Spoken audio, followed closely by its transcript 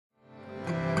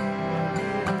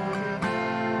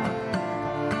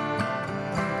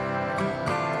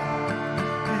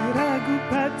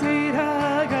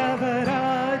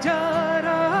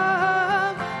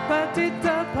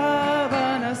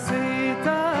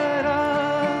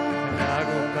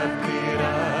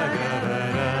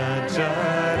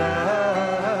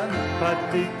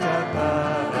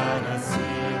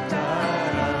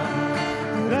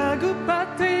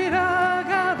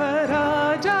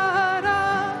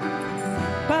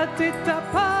Patita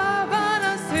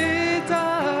Pavana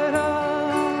Sitaram,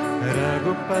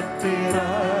 Raghupati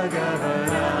Raghava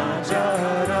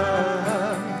Rajaram,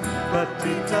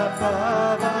 Patita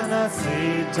Pavana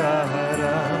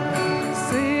Sitaram.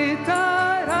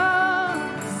 Sitaram,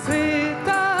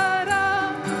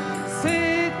 Sitaram,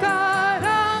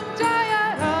 Sitaram, Jaya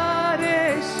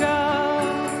Radesham.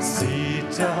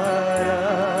 Sitaram,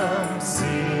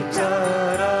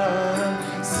 Sitaram,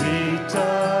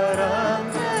 Sitaram,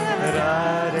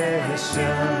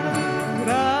 Radesham.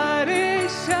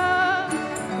 Radesham,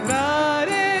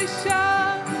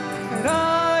 Radesham,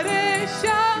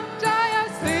 Radesham, Jaya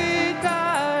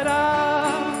Sitaram.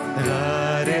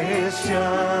 Radesham,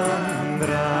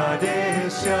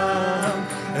 Radesham,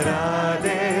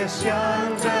 Radesham,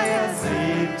 Jaya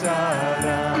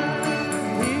Sitaram.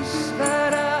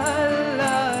 Ishvara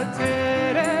Allah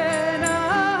tere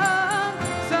naam,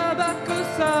 sabako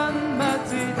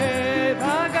sanmati de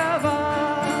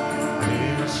Bhagavan.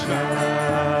 Ishvara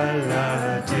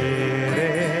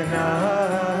tere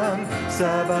naam,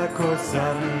 sabako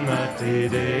sammati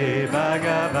de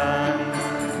Bhagavan.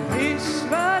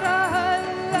 Ishvara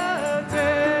Allah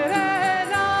tere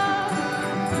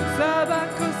naam,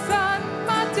 sabako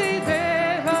sanmati de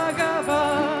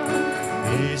Bhagavan.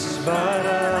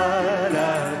 Ishvara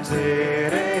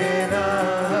tere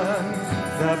naam,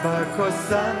 sabako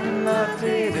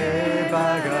sammati de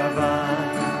Bhagavan.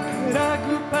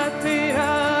 Raghupati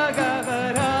Raghava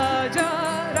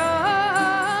Rajaram,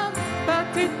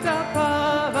 Patita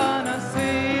Pavana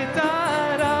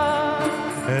Sitaram.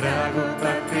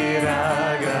 Raghupati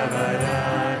Raghava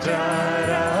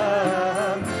Rajaram,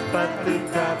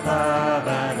 Patita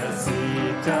Pavana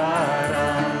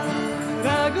Sitaram.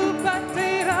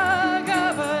 Raghupati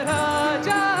Raghava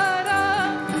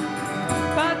Rajaram,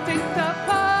 Patita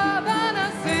Pavana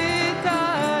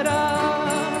Sitaram.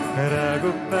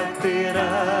 Raghupati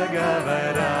Raghava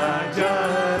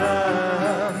Rajaram,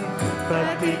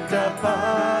 Patita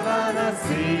Pavana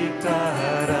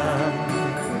Sitaram.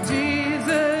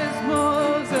 Jesus,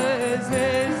 Moses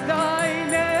is thy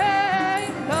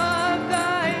name, love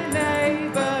thy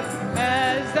neighbor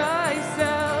as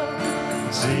thyself.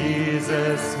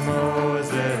 Jesus,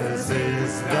 Moses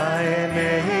is thy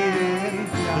name,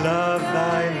 love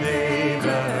thy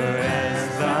neighbor as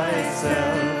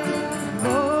thyself.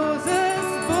 Moses,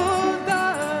 Buddha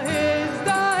is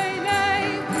thy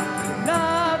name,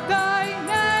 love thy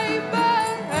neighbor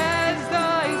as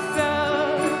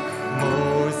thyself.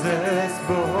 Moses,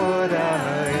 Buddha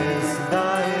is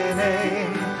thy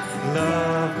name,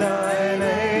 love thy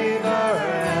neighbor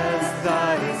as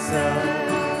thyself.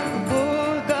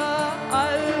 Buddha,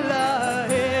 Allah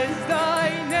is thy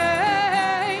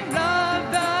name, love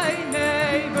thy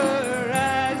neighbor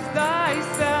as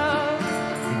thyself.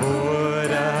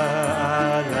 Buddha,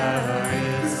 Allah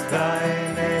is thy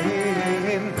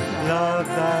name, love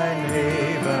thy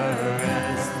neighbor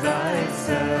as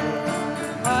thyself.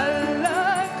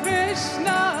 Allah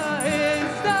Krishna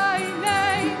is thy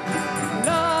name,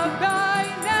 love thy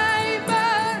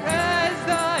neighbor as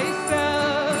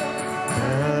thyself.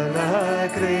 Allah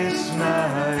Krishna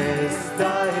is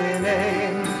thy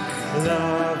name,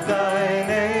 love thy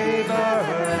neighbor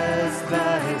as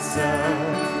thyself.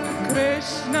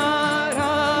 Krishna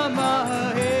Rama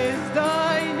is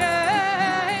thy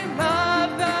name,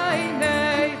 love thy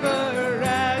neighbor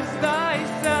as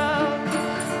thyself.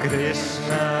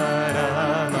 Krishna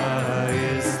Rama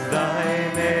is thy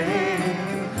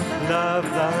name, love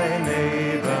thy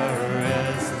neighbor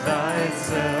as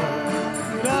thyself.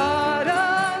 Radha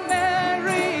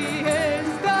Mary is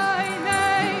thy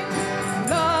name,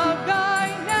 love thy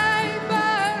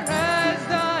neighbor as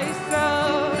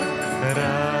thyself.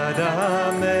 Radha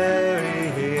Mary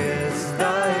is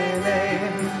thy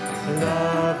name,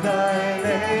 love thy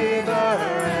neighbor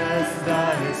as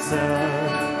thyself.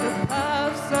 The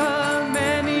paths are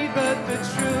many, but the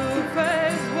truth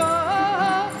is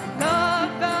one.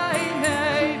 Love thy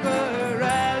neighbor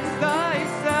as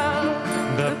thyself.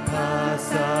 The paths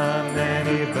are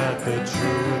many, but the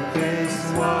truth is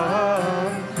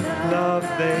one. Love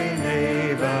thy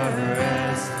neighbor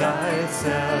as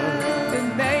thyself. The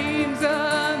names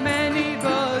are many,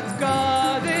 but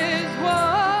God is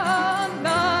one.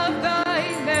 Love thy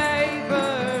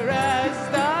neighbor as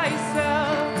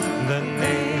thyself. The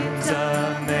names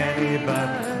are many,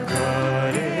 but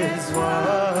God is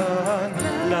one.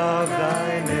 Love thy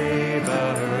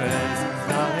neighbor as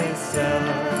thyself.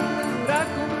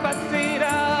 Raghupati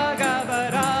Raghava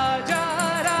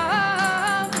Rajaram,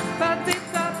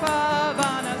 Patita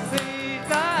Pavana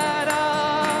Sitaram.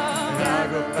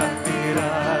 Raghupati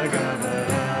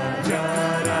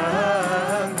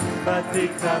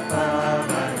Patita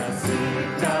Pavana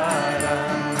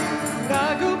Sitaram.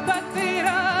 Raghupati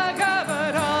Raghava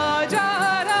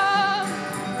Rajaram,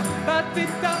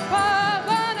 Patita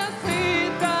Pavana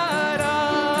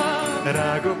Sitaram.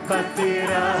 Raghupati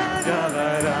Raghava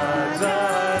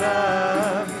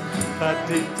Rajaram,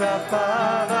 Patita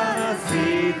Pavana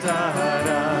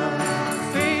Sitaram.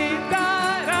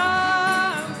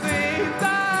 Sitaram,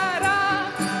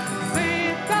 Sitaram,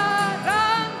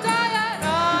 Sitaram, Jaya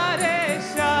Radhe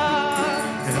Shyam.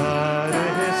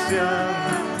 Hare Shyam,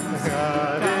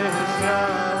 Hare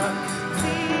Shyam,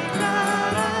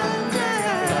 Sitaram,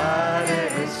 Jaya Hare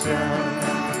Shyam.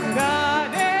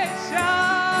 Radhe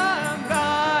Shyam,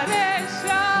 Radhe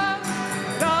Shyam,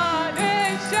 Radhe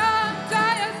Shyam,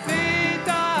 Jaya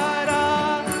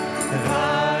Sitaram.